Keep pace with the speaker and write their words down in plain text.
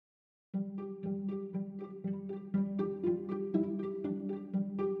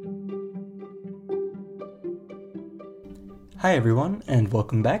Hi everyone, and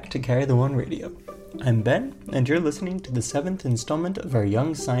welcome back to Carry the One Radio. I'm Ben, and you're listening to the 7th installment of our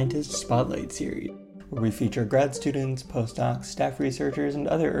Young Scientist Spotlight series, where we feature grad students, postdocs, staff researchers, and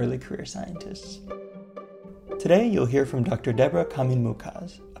other early career scientists. Today you'll hear from Dr. Debora Kamin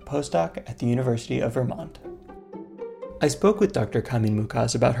Mukaz, a postdoc at the University of Vermont. I spoke with Dr. Kamin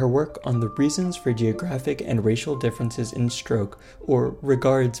Mukaz about her work on the Reasons for Geographic and Racial Differences in Stroke, or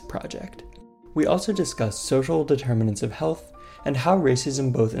REGARDS project. We also discussed social determinants of health and how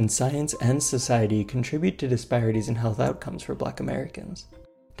racism both in science and society contribute to disparities in health outcomes for Black Americans.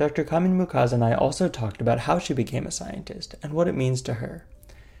 Dr. Kamin Mukaz and I also talked about how she became a scientist and what it means to her.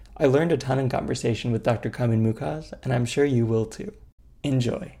 I learned a ton in conversation with Dr. Kamin Mukaz, and I'm sure you will too.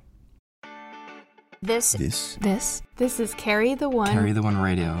 Enjoy. This is Carry the One. Carry the One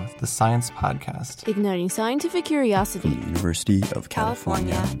Radio, the science podcast. Igniting scientific curiosity. From the University of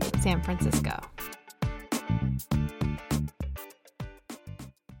California, San Francisco.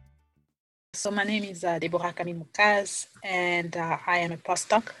 So my name is Debora Kamin Mukaz, and I am a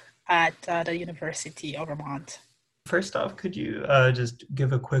postdoc at the University of Vermont. First off, could you just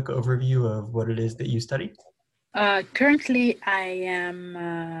give a quick overview of what it is that you study? Currently, I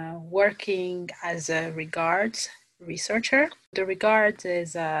am working as a REGARDS researcher. The REGARDS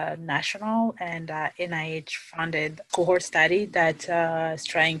is a national and NIH-funded cohort study that is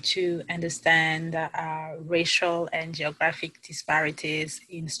trying to understand racial and geographic disparities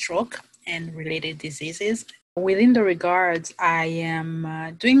in stroke and related diseases. Within the REGARDS, I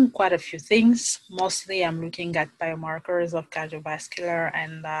am doing quite a few things. Mostly, I'm looking at biomarkers of cardiovascular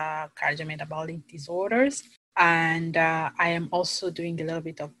and cardiometabolic disorders. And I am also doing a little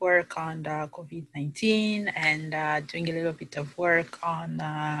bit of work on COVID-19 and doing a little bit of work on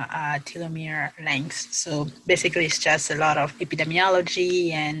telomere lengths. So basically, it's just a lot of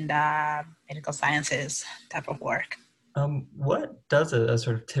epidemiology and medical sciences type of work. What does a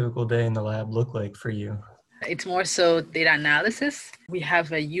sort of typical day in the lab look like for you? It's more so data analysis. We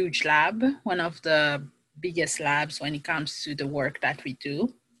have a huge lab, one of the biggest labs when it comes to the work that we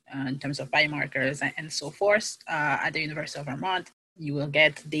do. In terms of biomarkers and so forth, at the University of Vermont, you will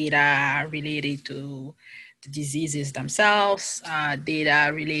get data related to the diseases themselves,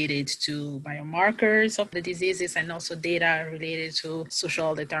 data related to biomarkers of the diseases, and also data related to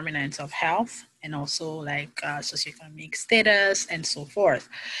social determinants of health, and also like socioeconomic status and so forth.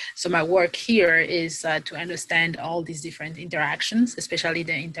 So my work here is to understand all these different interactions, especially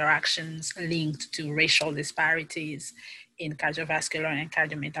the interactions linked to racial disparities in cardiovascular and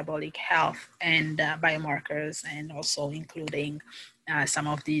cardiometabolic health and biomarkers, and also including some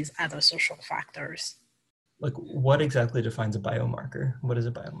of these other social factors. Like, what exactly defines a biomarker? What is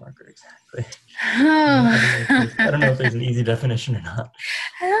a biomarker exactly? I don't know if there's an easy definition or not.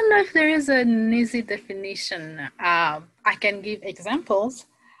 I don't know if there is an easy definition. I can give examples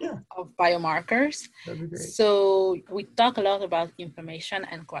of biomarkers. That'd be great. So we talk a lot about inflammation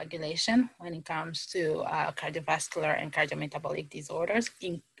and coagulation when it comes to cardiovascular and cardiometabolic disorders.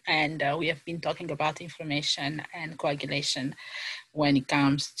 And we have been talking about inflammation and coagulation when it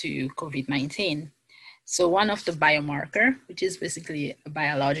comes to COVID-19. So one of the biomarker, which is basically a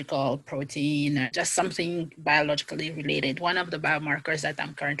biological protein, just something biologically related, one of the biomarkers that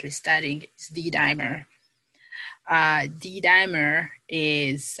I'm currently studying is D-dimer. D-dimer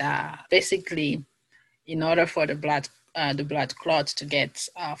is basically, in order for the blood clot to get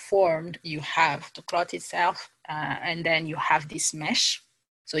formed, you have the clot itself, and then you have this mesh.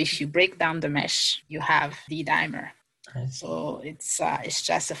 So if you break down the mesh, you have D-dimer. So it's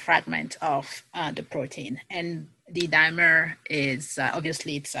just a fragment of the protein, and D-dimer is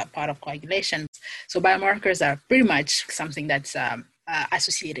obviously it's a part of coagulation. So biomarkers are pretty much something that's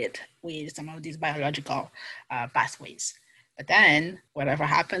associated with some of these biological pathways. But then whatever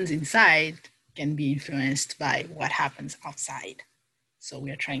happens inside can be influenced by what happens outside. So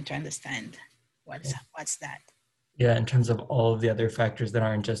we are trying to understand what's that. Yeah, in terms of all of the other factors that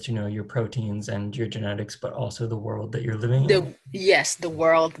aren't just, your proteins and your genetics, but also the world that you're living in. Yes, the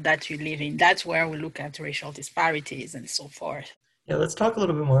world that you live in. That's where we look at racial disparities and so forth. Yeah, let's talk a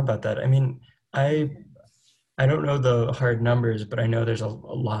little bit more about that. I mean, I don't know the hard numbers, but I know there's a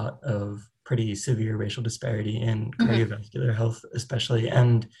lot of pretty severe racial disparity in cardiovascular health, especially,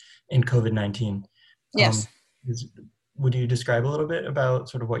 and in COVID-19. Yes. Would you describe a little bit about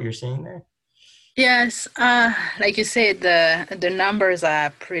sort of what you're seeing there? Yes, like you said, the numbers are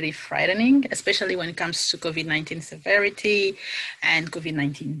pretty frightening, especially when it comes to COVID-19 severity and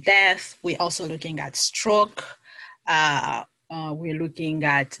COVID-19 death. We're also looking at stroke. We're looking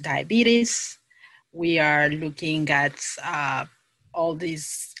at diabetes. We are looking at all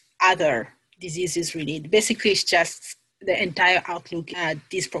these other diseases related. Basically, it's just the entire outlook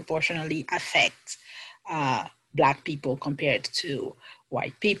disproportionately affects Black people compared to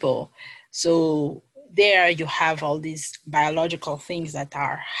white people. So there you have all these biological things that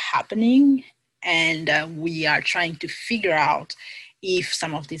are happening, and we are trying to figure out if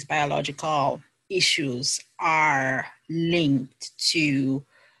some of these biological issues are linked to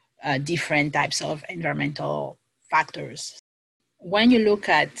different types of environmental factors. When you look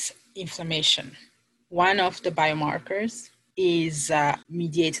at inflammation, one of the biomarkers is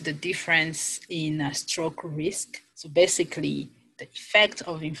mediate the difference in stroke risk. So basically, the effect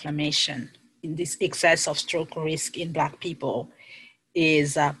of inflammation in this excess of stroke risk in Black people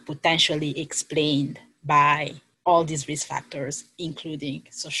is potentially explained by all these risk factors, including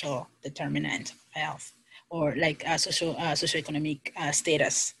social determinant of health or like socioeconomic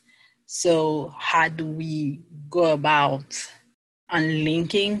status. So how do we go about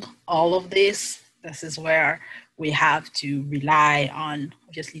unlinking all of this? This is where we have to rely on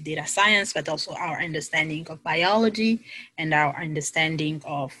obviously data science, but also our understanding of biology and our understanding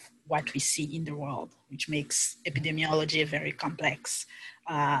of what we see in the world, which makes epidemiology a very complex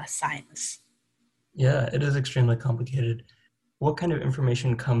science. Yeah, it is extremely complicated. What kind of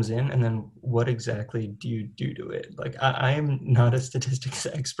information comes in, and then what exactly do you do to it? Like, I am not a statistics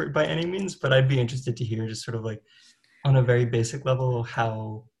expert by any means, but I'd be interested to hear just sort of like on a very basic level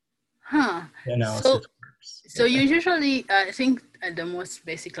how the analysis works. So you usually, I think at the most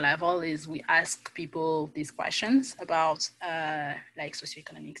basic level is we ask people these questions about like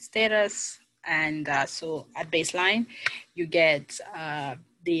socioeconomic status. And so at baseline, you get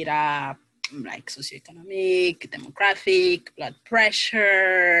data like socioeconomic, demographic, blood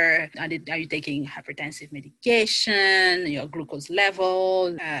pressure, are you taking hypertensive medication, your glucose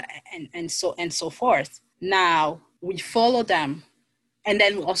level, and so forth. Now, we follow them, and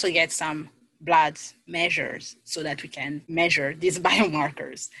then we also get some blood measures so that we can measure these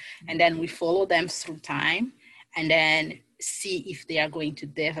biomarkers. And then we follow them through time and then see if they are going to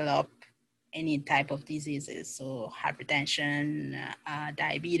develop any type of diseases. So hypertension,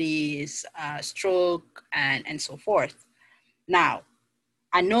 diabetes, stroke, and so forth. Now,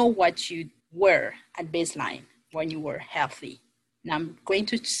 I know what you were at baseline when you were healthy. Now I'm going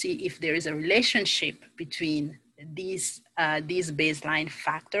to see if there is a relationship between these baseline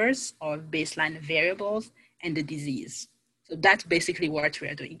factors or baseline variables and the disease. So that's basically what we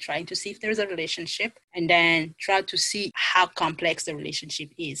are doing, trying to see if there's a relationship and then try to see how complex the relationship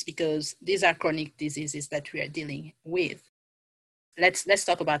is, because these are chronic diseases that we are dealing with. Let's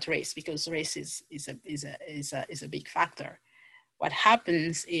talk about race, because race is a big factor. What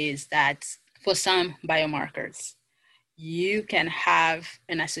happens is that for some biomarkers, you can have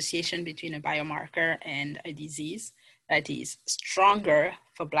an association between a biomarker and a disease that is stronger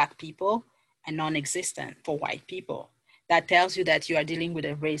for Black people and non-existent for white people. That tells you that you are dealing with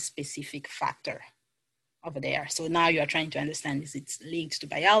a race-specific factor over there. So now you are trying to understand, is it linked to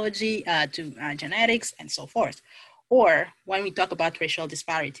biology, to genetics, and so forth. Or when we talk about racial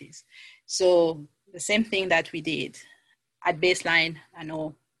disparities. So the same thing that we did at baseline, I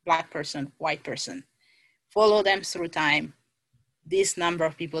know Black person, white person, follow them through time. This number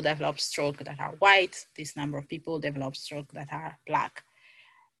of people develop stroke that are white, this number of people develop stroke that are Black.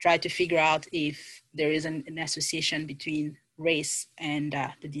 Try to figure out if there is an association between race and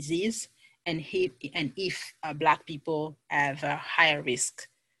the disease, and if Black people have a higher risk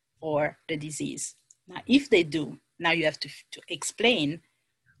for the disease. Now, if they do, now you have to explain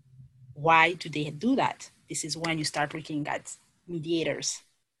why do they do that. This is when you start looking at mediators.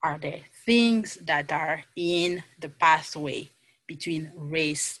 Are there things that are in the pathway between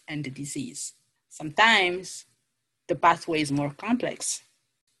race and the disease? Sometimes the pathway is more complex.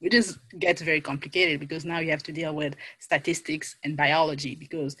 It just gets very complicated because now you have to deal with statistics and biology,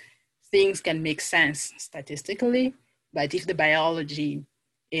 because things can make sense statistically, but if the biology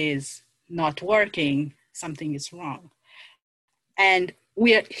is not working, something is wrong. And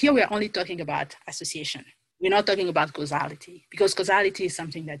we are only talking about association. We're not talking about causality, because causality is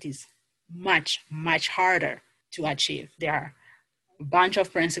something that is much, much harder to achieve. There are a bunch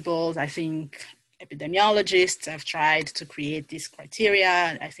of principles. I think epidemiologists have tried to create these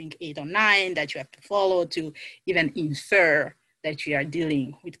criteria, I think 8 or 9, that you have to follow to even infer that you are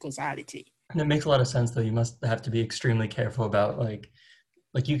dealing with causality. And it makes a lot of sense, though. You must have to be extremely careful about like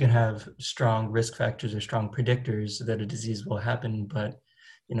you can have strong risk factors or strong predictors that a disease will happen, but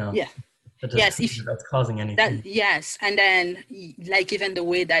Yes, that's causing anything. Yes, and then like even the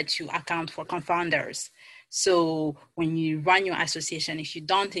way that you account for confounders. So when you run your association, if you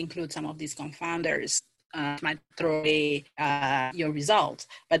don't include some of these confounders, might throw away your results.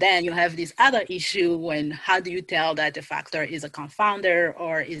 But then you have this other issue when how do you tell that a factor is a confounder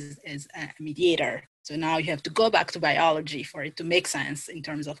or is a mediator? So now you have to go back to biology for it to make sense in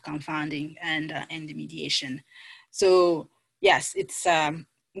terms of confounding and the mediation. So yes, it's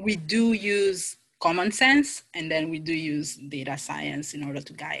we do use common sense, and then we do use data science in order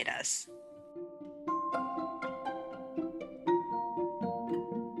to guide us.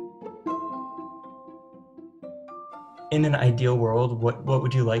 In an ideal world, what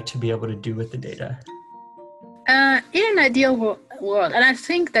would you like to be able to do with the data? In an ideal world, and I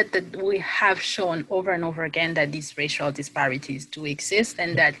think that we have shown over and over again that these racial disparities do exist,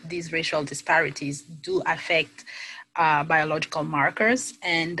 and that these racial disparities do affect biological markers,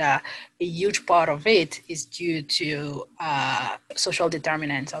 and a huge part of it is due to social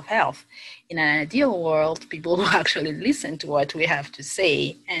determinants of health. In an ideal world, people will actually listen to what we have to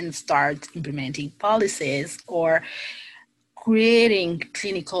say and start implementing policies or creating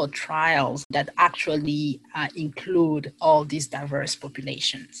clinical trials that actually include all these diverse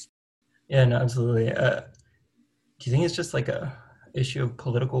populations. Yeah, no, absolutely. Do you think it's just like a issue of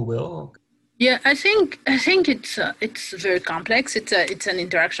political will? Yeah, I think it's very complex. It's an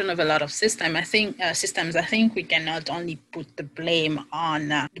interaction of a lot of systems. I think we cannot only put the blame on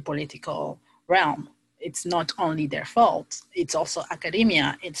the political realm. It's not only their fault. It's also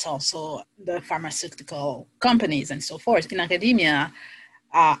academia. It's also the pharmaceutical companies and so forth. In academia,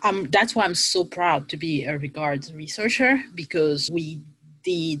 that's why I'm so proud to be a regards researcher, because we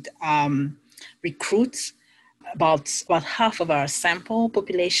did recruit about half of our sample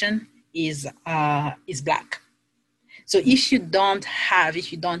population is Black. So if you don't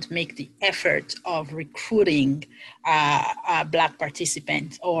make the effort of recruiting Black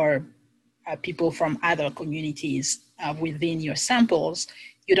participants or people from other communities within your samples,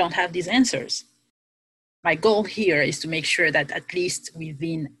 you don't have these answers. My goal here is to make sure that at least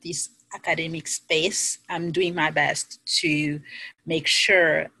within this academic space, I'm doing my best to make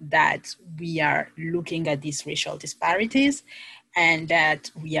sure that we are looking at these racial disparities and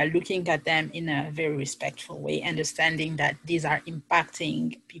that we are looking at them in a very respectful way, understanding that these are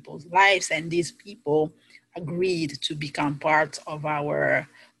impacting people's lives and these people agreed to become part of our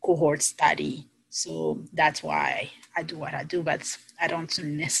cohort study. So that's why I do what I do, but I don't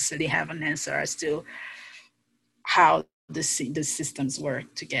necessarily have an answer as to how the systems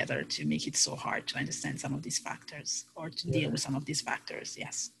work together to make it so hard to understand some of these factors or to deal with some of these factors.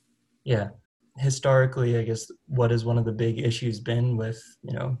 Yes. Yeah. Historically, I guess, what is one of the big issues been with,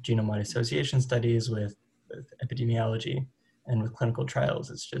 genome-wide association studies, with epidemiology and with clinical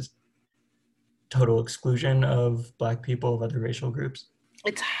trials? It's just total exclusion of Black people, of other racial groups.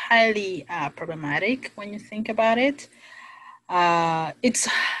 It's highly problematic when you think about it. It's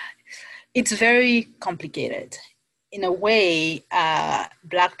very complicated. In a way,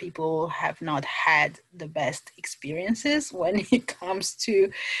 Black people have not had the best experiences when it comes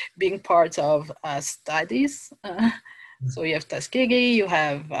to being part of studies. So you have Tuskegee, you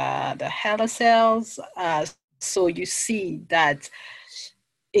have the HeLa cells. So you see that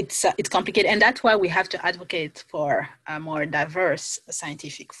it's complicated, and that's why we have to advocate for a more diverse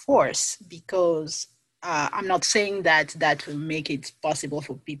scientific force, because I'm not saying that will make it possible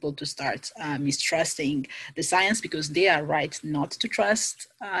for people to start mistrusting the science, because they are right not to trust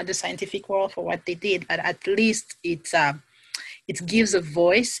the scientific world for what they did, but at least it gives a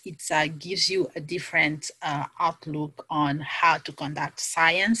voice, it gives you a different outlook on how to conduct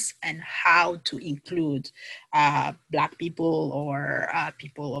science and how to include Black people or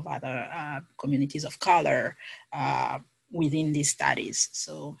people of other communities of color within these studies.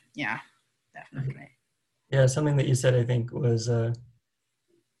 So yeah, definitely. Yeah, something that you said, I think, was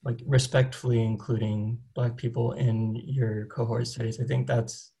like respectfully including Black people in your cohort studies. I think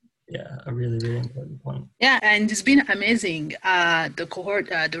that's a really, really important point. Yeah, and it's been amazing. The cohort,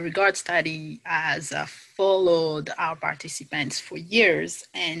 the regard study has followed our participants for years,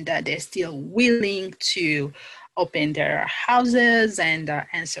 and they're still willing to open their houses and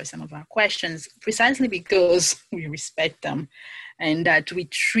answer some of our questions, precisely because we respect them and that we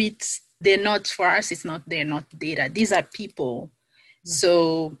treat, they're not, for us, they're not data. These are people. Yeah.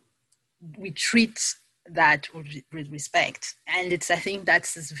 So we treat that with respect, and I think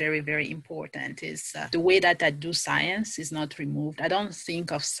that's very, very important. Is the way that I do science is not removed. I don't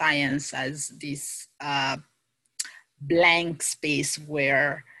think of science as this blank space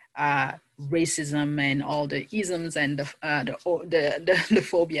where racism and all the isms and the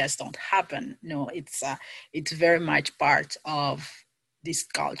phobias don't happen. No, it's very much part of this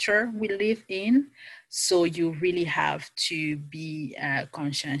culture we live in. So you really have to be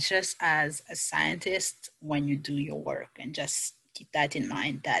conscientious as a scientist when you do your work, and just keep that in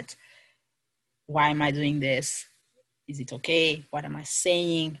mind, that why am I doing this? Is it okay? What am I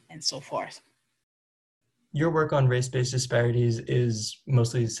saying? And so forth. Your work on race-based disparities is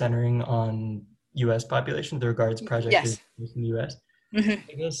mostly centering on U.S. population. The Regards Project is in the U.S. Mm-hmm.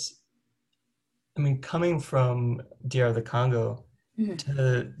 I guess, coming from DR the Congo to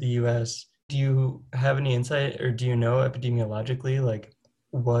the U.S., do you have any insight, or do you know epidemiologically, like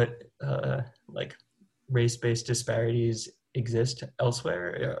what race-based disparities exist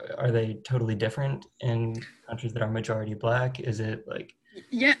elsewhere? Are they totally different in countries that are majority Black? Is it like...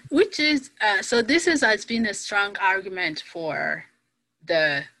 Yeah, which is, so this has been a strong argument for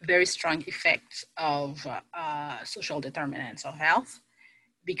the very strong effects of social determinants of health,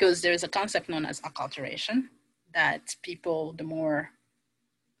 because there's a concept known as acculturation, that people, the more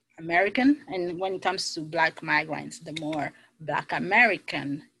American, and when it comes to Black migrants, the more Black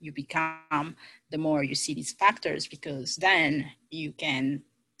American you become, the more you see these factors, because then you can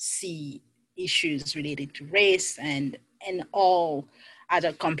see issues related to race and all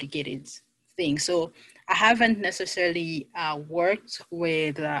other complicated things. So I haven't necessarily worked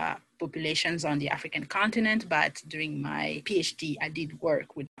with populations on the African continent, but during my PhD, I did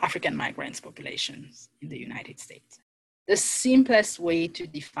work with African migrants populations in the United States. The simplest way to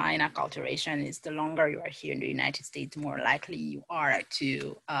define acculturation is the longer you are here in the United States, more likely you are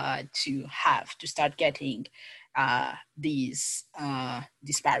to start getting these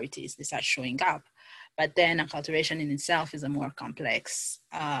disparities. They start showing up. But then acculturation in itself is a more complex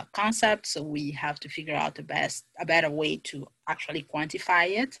concept, so we have to figure out a better way to actually quantify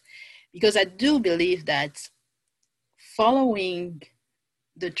it, because I do believe that following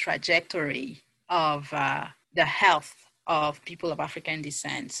the trajectory of the health of people of African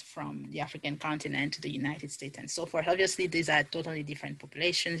descent from the African continent to the United States and so forth. Obviously, these are totally different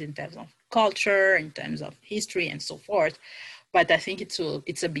populations in terms of culture, in terms of history, and so forth. But I think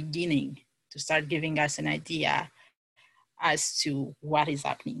it's a beginning to start giving us an idea as to what is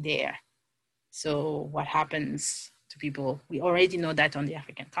happening there. So what happens to people? We already know that on the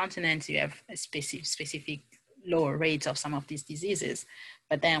African continent, you have a specific lower rates of some of these diseases.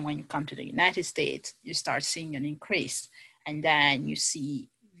 But then when you come to the United States, you start seeing an increase. And then you see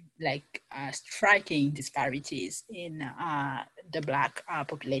striking disparities in the Black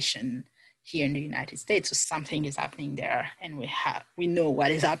population here in the United States. So something is happening there, and we know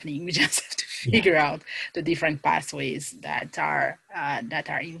what is happening. We just have to figure out the different pathways that are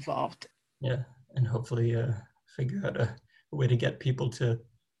involved. Yeah, and hopefully figure out a way to get people to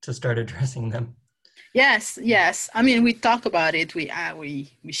start addressing them. Yes. I mean, we talk about it. We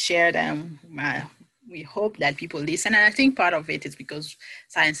share them. We hope that people listen. And I think part of it is because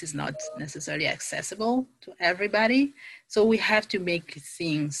science is not necessarily accessible to everybody. So we have to make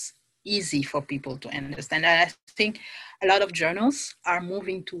things easy for people to understand. And I think a lot of journals are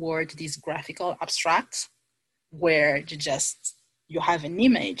moving toward these graphical abstracts where you have an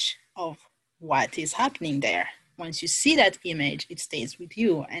image of what is happening there. Once you see that image, it stays with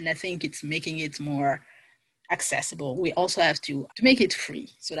you. And I think it's making it more accessible. We also have to make it free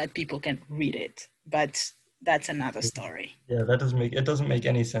so that people can read it. But that's another story. Yeah, it doesn't make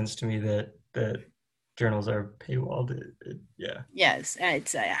any sense to me that journals are paywalled. Yeah. Yes,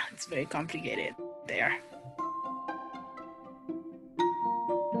 it's very complicated there.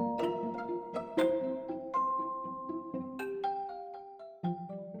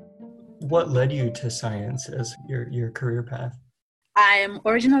 What led you to science as your career path? I am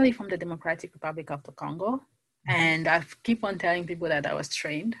originally from the Democratic Republic of the Congo, and I keep on telling people that I was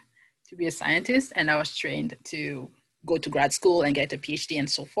trained to be a scientist, and I was trained to go to grad school and get a PhD and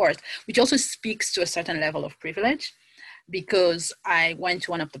so forth, which also speaks to a certain level of privilege, because I went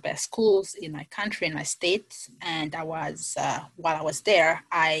to one of the best schools in my country, in my state, and I was, while I was there,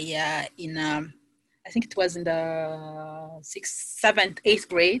 I think it was in the 6th, 7th, 8th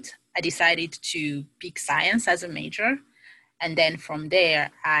grade, I decided to pick science as a major. And then from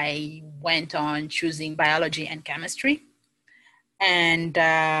there, I went on choosing biology and chemistry. And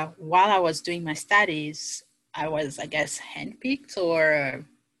while I was doing my studies, I was, I guess, handpicked, or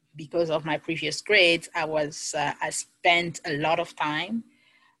because of my previous grades, I spent a lot of time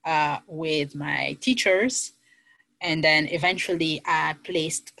with my teachers. And then eventually I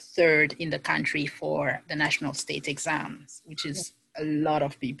placed 3rd in the country for the national state exams, which is a lot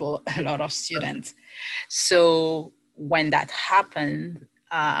of people, a lot of students. So when that happened,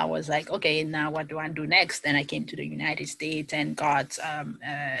 I was like, okay, now what do I do next? Then I came to the United States and got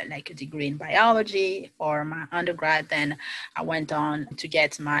like a degree in biology for my undergrad. Then I went on to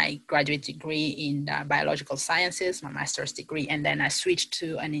get my graduate degree in biological sciences, my master's degree. And then I switched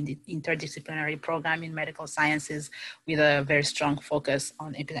to an interdisciplinary program in medical sciences with a very strong focus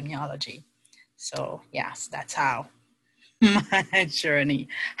on epidemiology. So yes, that's how my journey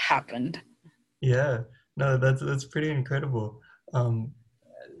happened. Yeah, no, that's pretty incredible. Um,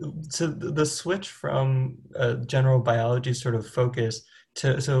 so the switch from general biology sort of focus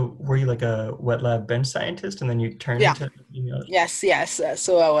to, so were you like a wet lab bench scientist and then you turned Yeah. into epidemiology? Yes.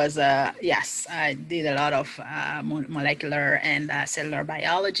 So I was, yes, I did a lot of molecular and cellular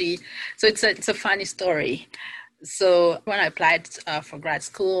biology. So it's a funny story. So when I applied for grad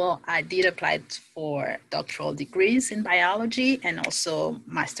school, I did apply for doctoral degrees in biology and also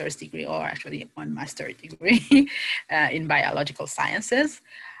master's degree, or actually one master's degree in biological sciences.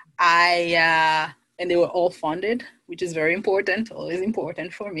 And they were all funded, which is very important, always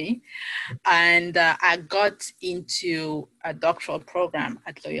important for me. And I got into a doctoral program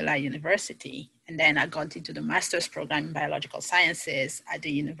at Loyola University. And then I got into the master's program in biological sciences at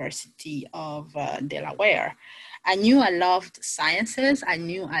the University of Delaware. I knew I loved sciences. I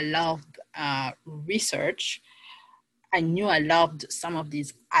knew I loved research. I knew I loved some of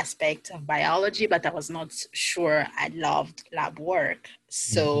these aspects of biology, but I was not sure I loved lab work.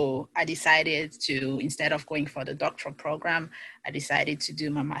 So I decided to, instead of going for the doctoral program, I decided to do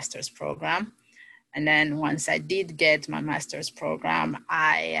my master's program. And then once I did get my master's program,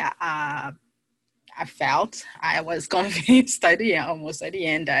 I felt I was convinced almost at the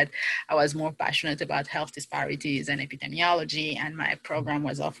end that I was more passionate about health disparities and epidemiology, and my program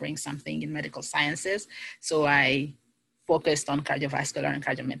was offering something in medical sciences. So I focused on cardiovascular and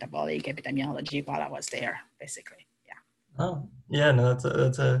cardiometabolic epidemiology while I was there, basically. Yeah. Oh, yeah, no,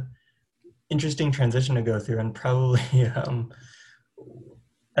 that's a interesting transition to go through, and probably I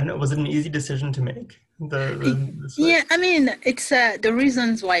don't know, was it an easy decision to make? The switch? Yeah, I mean, it's the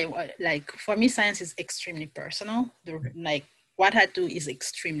reasons why, like, for me, science is extremely personal. Like, what I do is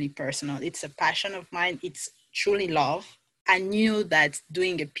extremely personal. It's a passion of mine. It's truly love. I knew that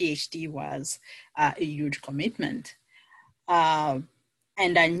doing a PhD was a huge commitment. And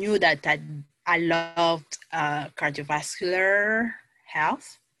I knew that I loved cardiovascular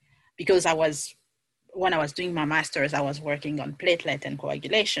health because when I was doing my master's, I was working on platelet and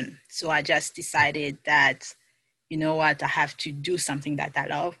coagulation. So I just decided that, you know what, I have to do something that I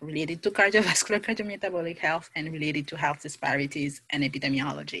love related to cardiovascular, cardiometabolic health, and related to health disparities and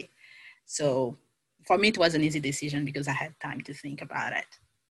epidemiology. So for me, it was an easy decision because I had time to think about it.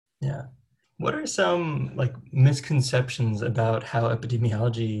 Yeah. What are some like misconceptions about how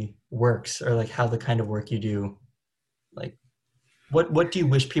epidemiology works, or like how the kind of work you do, like what do you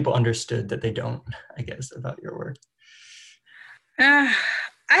wish people understood that they don't, I guess, about your work? I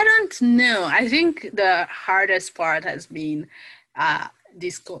don't know. I think the hardest part has been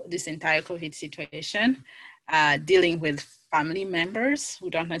this entire COVID situation, dealing with family members who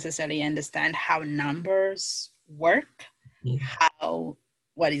don't necessarily understand how numbers work, Yeah.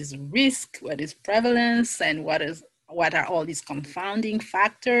 what is risk, what is prevalence, and what are all these confounding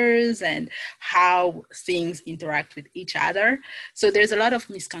factors, and how things interact with each other. So there's a lot of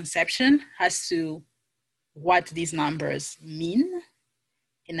misconception as to what these numbers mean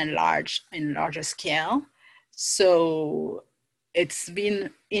in a larger scale. So it's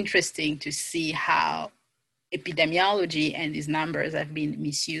been interesting to see how epidemiology and these numbers have been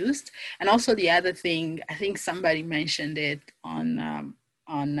misused. And also the other thing, I think somebody mentioned it on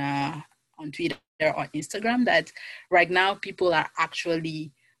Twitter or Instagram, that right now people are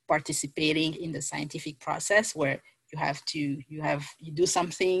actually participating in the scientific process where you do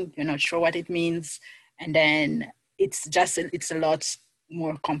something, you're not sure what it means, and then it's a lot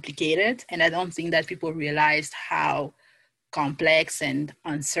more complicated. And I don't think that people realized how complex and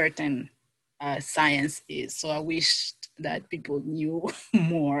uncertain science is. So I wish that people knew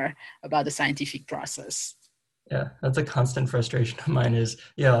more about the scientific process. Yeah, that's a constant frustration of mine is,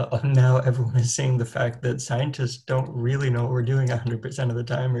 yeah, now everyone is seeing the fact that scientists don't really know what we're doing 100% of the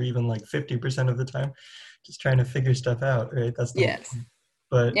time, or even like 50% of the time, just trying to figure stuff out, right? That's the whole Yes. point.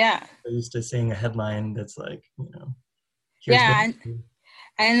 But Yeah. I used to seeing a headline that's like, here's Yeah. what.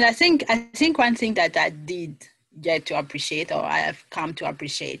 And I think one thing that I did get to appreciate, or I have come to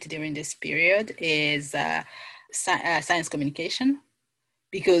appreciate during this period, is science communication,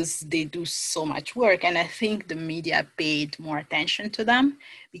 because they do so much work. And I think the media paid more attention to them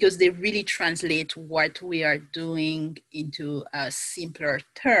because they really translate what we are doing into a simpler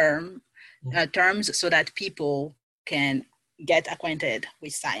terms so that people can get acquainted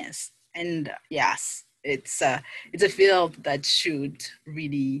with science. And yes, it's a field that should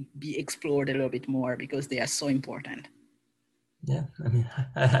really be explored a little bit more because they are so important. Yeah, I mean,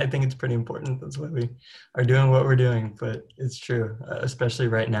 I think it's pretty important. That's why we are doing what we're doing. But it's true, especially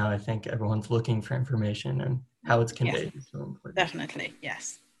right now. I think everyone's looking for information, and how it's conveyed is so important. Definitely,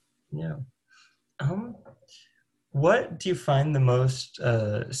 yes. Yeah. What do you find the most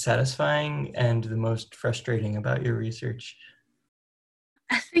satisfying and the most frustrating about your research?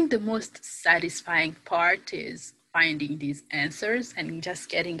 I think the most satisfying part is finding these answers and just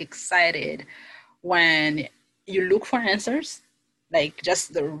getting excited when you look for answers, like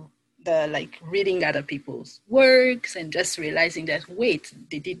just the like reading other people's works and just realizing that, wait,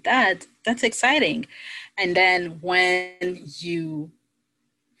 they did that, that's exciting. And then when you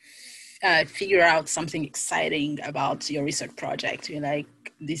figure out something exciting about your research project, you're like,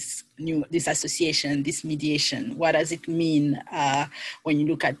 this association, this mediation, what does it mean when you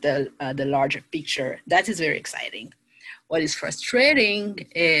look at the larger picture? That is very exciting. What is frustrating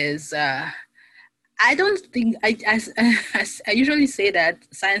is I don't think, as I usually say, that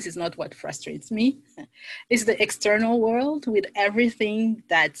science is not what frustrates me. It's the external world with everything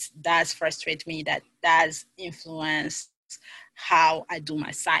that does frustrate me, that does influence how I do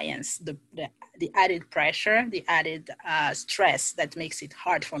my science, the added pressure, the added stress that makes it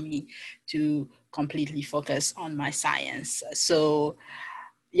hard for me to completely focus on my science. So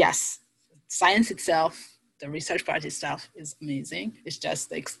yes, science itself, the research part itself is amazing. It's just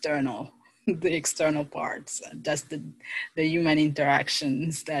the external parts, just the human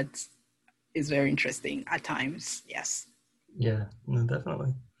interactions that is very interesting at times. Yes. Yeah, no,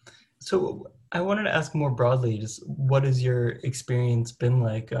 definitely. So I wanted to ask more broadly, just what has your experience been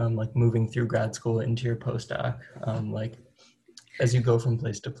like moving through grad school into your postdoc, like as you go from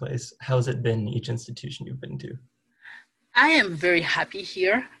place to place? How has it been each institution you've been to? I am very happy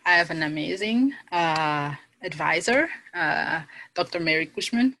here. I have an amazing advisor, Dr. Mary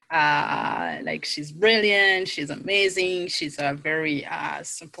Cushman. Like, she's brilliant, she's amazing, she's a very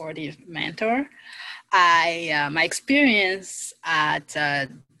supportive mentor. My experience at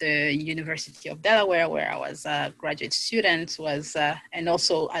the University of Delaware, where I was a graduate student, was, and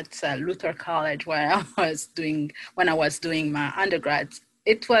also at Luther College, where when I was doing my undergrad,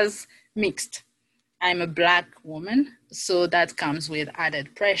 it was mixed. I'm a Black woman, so that comes with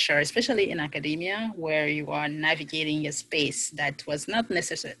added pressure, especially in academia, where you are navigating a space that was not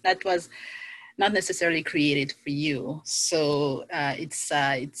necessarily created for you. So it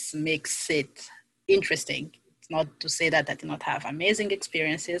makes it interesting. It's not to say that I did not have amazing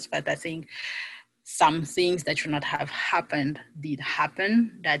experiences, but I think some things that should not have happened did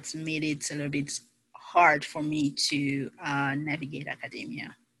happen. That made it a little bit hard for me to navigate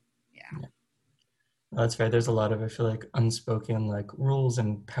academia. Yeah. That's fair. There's a lot of, I feel like, unspoken rules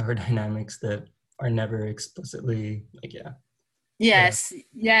and power dynamics that are never explicitly Yes.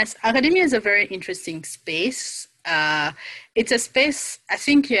 Academia is a very interesting space. It's a space, I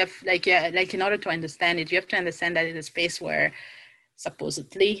think you have, in order to understand it, you have to understand that it's a space where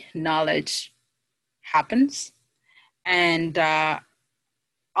supposedly knowledge happens. And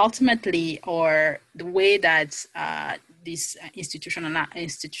ultimately, or the way that this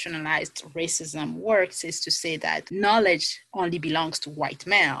institutionalized racism works is to say that knowledge only belongs to white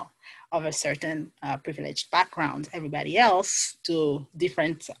male of a certain privileged background. Everybody else, to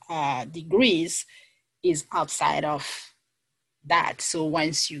different degrees, is outside of that. So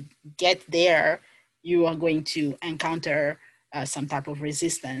once you get there, you are going to encounter some type of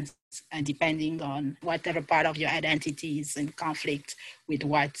resistance, and depending on whatever part of your identity is in conflict with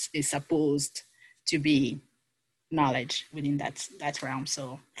what is supposed to be knowledge within that realm.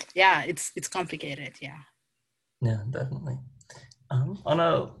 So yeah, it's complicated. Yeah, definitely. On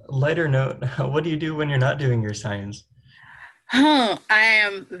a lighter note, what do you do when you're not doing your science? I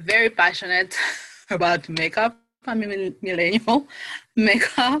am very passionate about makeup. I'm a millennial.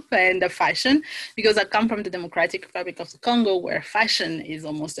 Makeup and fashion, because I come from the Democratic Republic of the Congo, where fashion is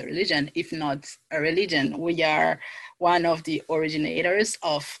almost a religion, if not a religion. We are one of the originators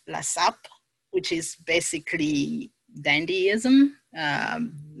of La Sape, which is basically dandyism,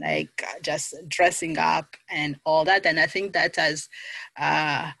 like just dressing up and all that. And I think that has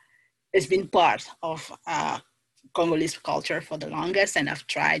it's been part of Congolese culture for the longest, and I've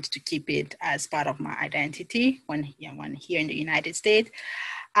tried to keep it as part of my identity when here in the United States.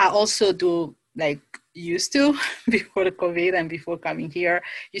 I also do, used to, before the COVID and before coming here,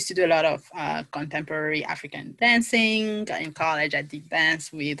 used to do a lot of contemporary African dancing. In college, I did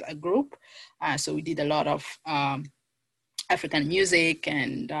dance with a group. So we did a lot of African music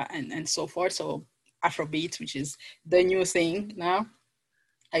and so forth. So Afrobeat, which is the new thing now.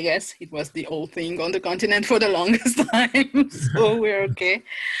 I guess it was the old thing on the continent for the longest time, so we're okay.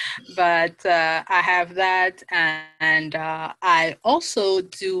 But I have that, and I also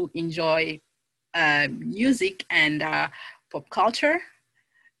do enjoy music and pop culture.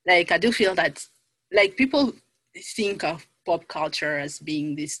 Like, I do feel that, like, people think of pop culture as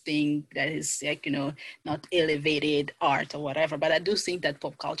being this thing that is, like, not elevated art or whatever, but I do think that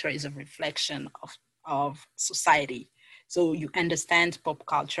pop culture is a reflection of society. So you understand pop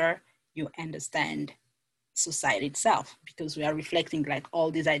culture, you understand society itself, because we are reflecting, like,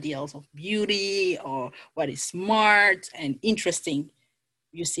 all these ideals of beauty or what is smart and interesting.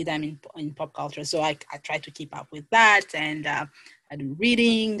 You see them in pop culture. So I try to keep up with that, and I do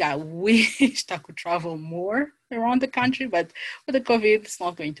reading. I wish I could travel more around the country, but with the COVID, it's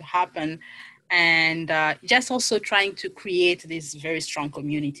not going to happen. And just also trying to create these very strong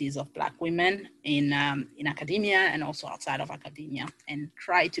communities of Black women in academia and also outside of academia, and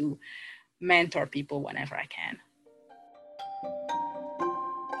try to mentor people whenever I can.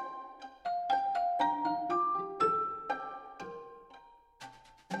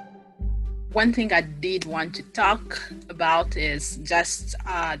 One thing I did want to talk about is just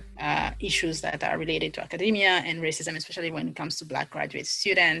issues that are related to academia and racism, especially when it comes to Black graduate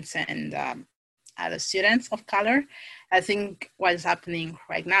students and other students of color. I think what is happening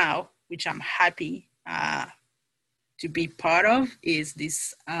right now, which I'm happy to be part of, is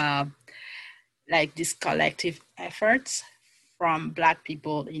this collective efforts from Black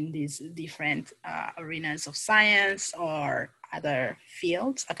people in these different arenas of science or other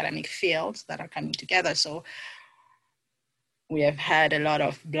fields, academic fields, that are coming together. So we have had a lot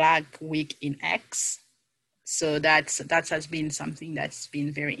of Black Week in X. So that has been something that's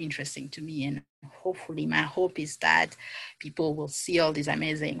been very interesting to me. And hopefully my hope is that people will see all these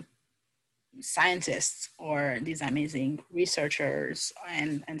amazing scientists or these amazing researchers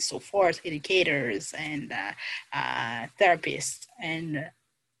and so forth, educators and therapists, and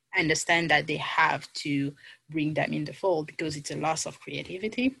understand that they have to bring them in the fold, because it's a loss of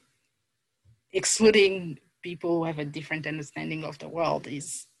creativity. Excluding people who have a different understanding of the world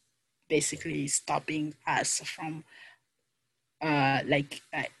is basically stopping us from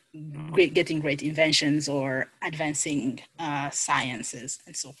getting great inventions or advancing sciences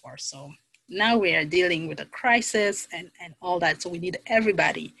and so forth. So now we are dealing with a crisis and all that. So we need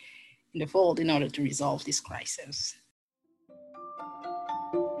everybody in the fold in order to resolve this crisis.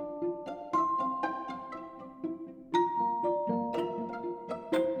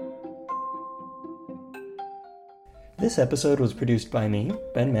 This episode was produced by me,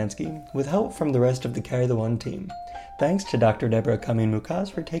 Ben Mansky, with help from the rest of the Carry the One team. Thanks to Dr. Debora Kamin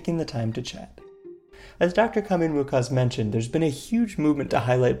Mukaz for taking the time to chat. As Dr. Kamin Mukaz mentioned, there's been a huge movement to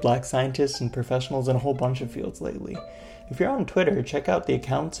highlight Black scientists and professionals in a whole bunch of fields lately. If you're on Twitter, check out the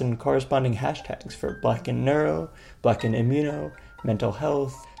accounts and corresponding hashtags for Black in Neuro, Black in Immuno, Mental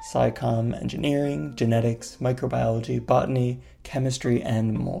Health, SciComm, Engineering, Genetics, Microbiology, Botany, Chemistry,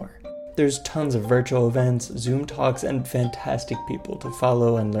 and more. There's tons of virtual events, Zoom talks, and fantastic people to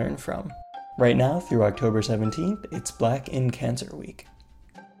follow and learn from. Right now, through October 17th, it's Black in Cancer Week.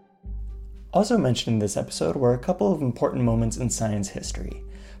 Also mentioned in this episode were a couple of important moments in science history.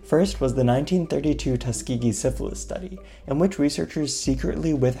 First was the 1932 Tuskegee syphilis study, in which researchers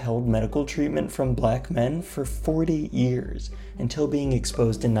secretly withheld medical treatment from Black men for 40 years, until being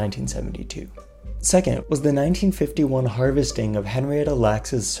exposed in 1972. Second was the 1951 harvesting of Henrietta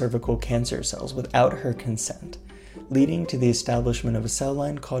Lacks's cervical cancer cells without her consent, leading to the establishment of a cell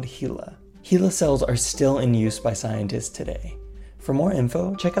line called HeLa. HeLa cells are still in use by scientists today. For more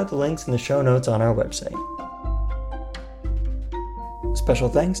info, check out the links in the show notes on our website. Special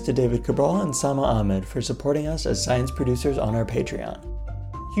thanks to David Cabral and Sama Ahmed for supporting us as science producers on our Patreon.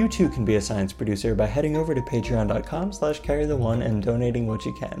 You too can be a science producer by heading over to patreon.com/carrytheone and donating what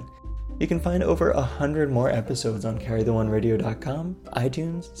you can. You can find over 100 more episodes on carrytheoneradio.com,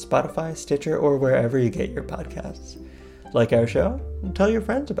 iTunes, Spotify, Stitcher, or wherever you get your podcasts. Like our show? Tell your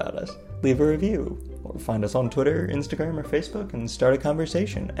friends about us. Leave a review. Or find us on Twitter, Instagram, or Facebook and start a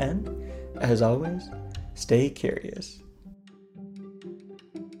conversation. And, as always, stay curious.